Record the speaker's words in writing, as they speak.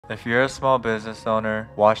If you're a small business owner,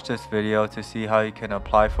 watch this video to see how you can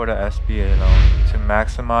apply for the SBA loan to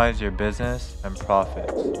maximize your business and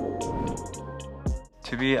profits.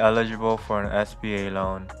 To be eligible for an SBA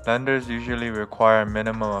loan, lenders usually require a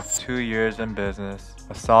minimum of 2 years in business,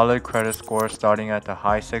 a solid credit score starting at the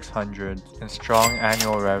high 600s, and strong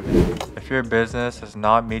annual revenue. If your business is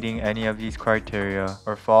not meeting any of these criteria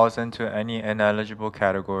or falls into any ineligible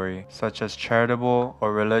category, such as charitable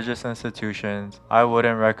or religious institutions, I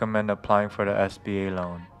wouldn't recommend applying for the SBA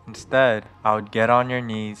loan. Instead, I would get on your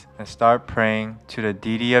knees and start praying to the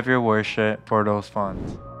deity of your worship for those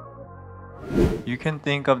funds. You can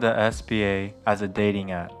think of the SBA as a dating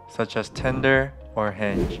app, such as Tinder or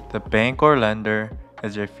Hinge. The bank or lender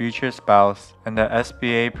is your future spouse, and the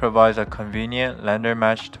SBA provides a convenient lender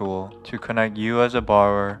match tool to connect you as a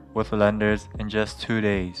borrower with lenders in just 2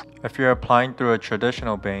 days. If you're applying through a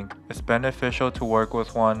traditional bank, it's beneficial to work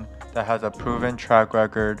with one that has a proven track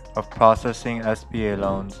record of processing SBA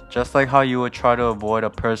loans, just like how you would try to avoid a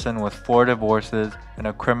person with 4 divorces and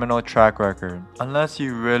a criminal track record, unless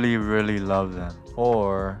you really love them,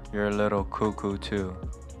 or you're a little cuckoo too.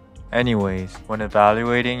 Anyways, when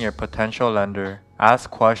evaluating your potential lender, ask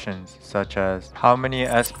questions such as how many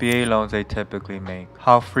SBA loans they typically make,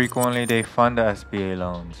 how frequently they fund the SBA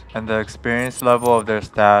loans, and the experience level of their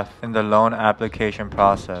staff in the loan application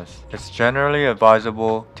process. It's generally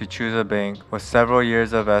advisable to choose a bank with several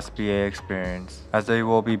years of SBA experience, as they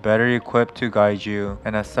will be better equipped to guide you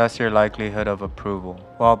and assess your likelihood of approval.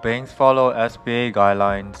 While banks follow SBA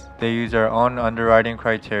guidelines, they use their own underwriting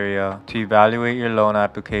criteria to evaluate your loan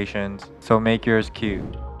applications, so make yours cute.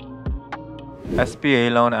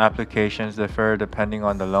 SBA loan applications differ depending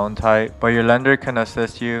on the loan type, but your lender can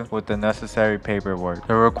assist you with the necessary paperwork.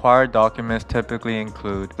 The required documents typically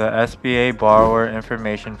include the SBA borrower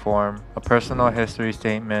information form, a personal history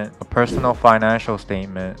statement, a personal financial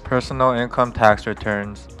statement, personal income tax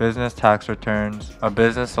returns, business tax returns, a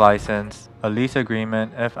business license, a lease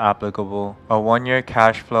agreement if applicable, a 1-year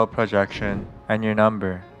cash flow projection, and your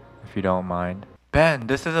number, if you don't mind. Ben,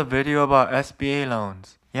 this is a video about SBA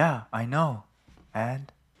loans. Yeah, I know.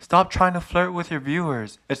 And? Stop trying to flirt with your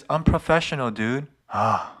viewers. It's unprofessional, dude.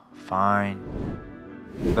 Fine.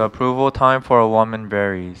 The approval time for a woman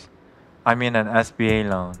varies. An SBA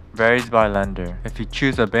loan varies by lender. If you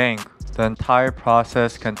choose a bank, the entire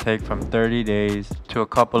process can take from 30 days to a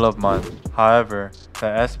couple of months. However, the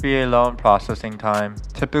SBA loan processing time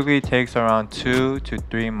typically takes around 2 to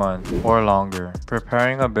 3 months or longer.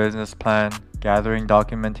 Preparing a business plan, gathering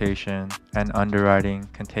documentation, and underwriting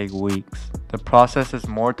can take weeks. The process is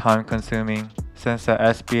more time-consuming since the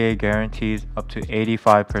SBA guarantees up to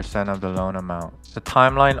 85% of the loan amount. The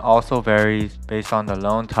timeline also varies based on the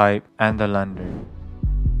loan type and the lender.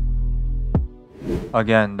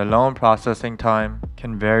 Again, the loan processing time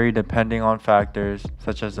can vary depending on factors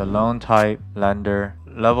such as the loan type, lender,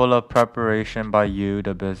 level of preparation by you,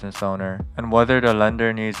 the business owner, and whether the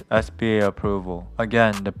lender needs SBA approval.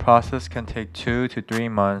 Again, the process can take 2 to 3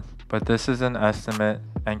 months, but this is an estimate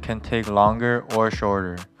and can take longer or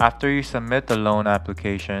shorter. After you submit the loan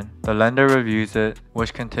application, the lender reviews it,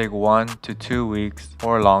 which can take 1 to 2 weeks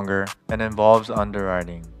or longer, and involves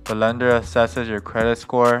underwriting. The lender assesses your credit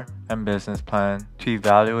score and business plan to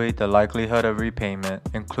evaluate the likelihood of repayment,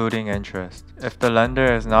 including interest. If the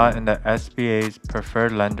lender is not in the SBA's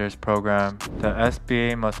preferred lenders program, the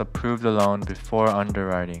SBA must approve the loan before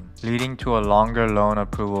underwriting, leading to a longer loan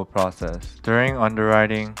approval process. During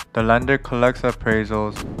underwriting, the lender collects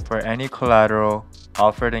appraisals for any collateral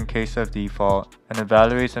offered in case of default and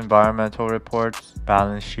evaluates environmental reports,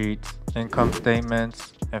 balance sheets, income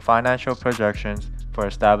statements, and financial projections for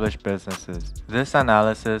established businesses. This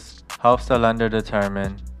analysis helps the lender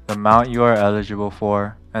determine the amount you are eligible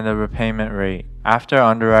for and the repayment rate. After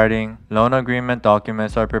underwriting, loan agreement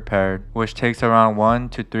documents are prepared, which takes around 1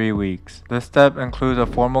 to 3 weeks. This step includes a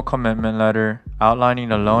formal commitment letter outlining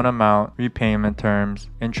the loan amount, repayment terms,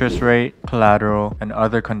 interest rate, collateral, and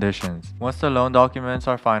other conditions. Once the loan documents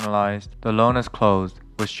are finalized, the loan is closed,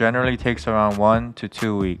 which generally takes around 1 to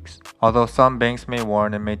 2 weeks, although some banks may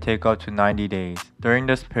warn it may take up to 90 days. During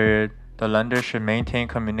this period, the lender should maintain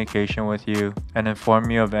communication with you and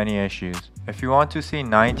inform you of any issues. If you want to see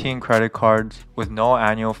 19 credit cards with no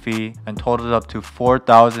annual fee and totals up to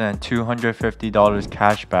 $4,250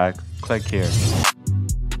 cash back, click here.